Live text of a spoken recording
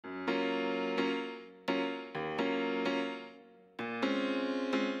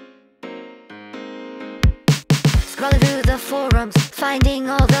Scrolling through the forums, finding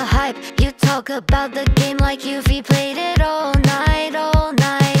all the hype. You talk about the game like you've played it all night, all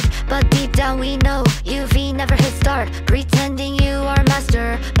night. But deep down we know you've never hit start, pretending you are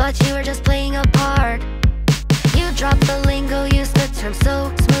master, but you are just playing a part. You drop the lingo, use the term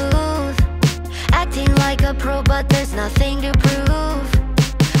so smooth, acting like a pro, but there's nothing to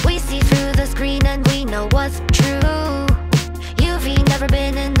prove. We see through the screen and we know what's true. You've never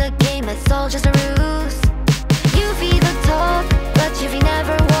been in the game, it's all just a ruse. You've the talk, but you've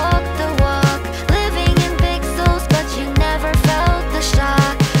never walked the walk. Living in pixels, but you never felt the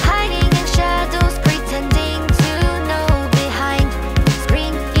shock. Hiding in shadows, pretending to know behind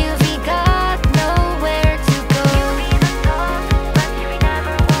screen. You've got nowhere to go. You've the talk, but you've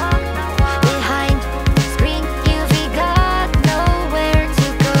never walked the walk. Behind screen, you've got nowhere to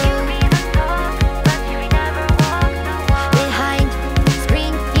go. You've the talk, but you've never walked the walk. Behind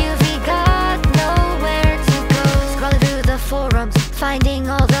screen, you've got nowhere to go. Scrolling through the forums, finding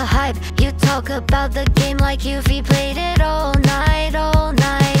all the hype. You talk about the game like you've played it all night, all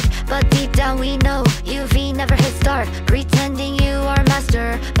night. But deep down we know you've never hit start, pretending you are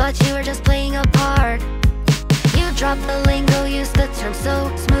master, but you are just playing a part. You drop the lingo, use the term so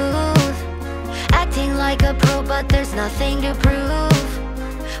smooth, acting like a pro, but there's nothing to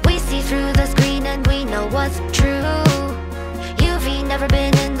prove. We see through the screen and we know what's true. You've never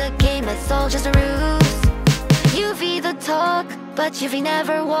been in the game, it's all just a ruse. You've the talk, but you've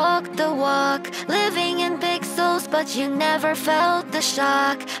never walked the walk. Living in pixels, but you never felt the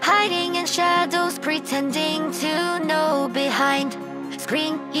shock. Hiding in shadows, pretending to know behind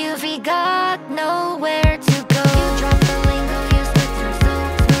screen. You've got nowhere to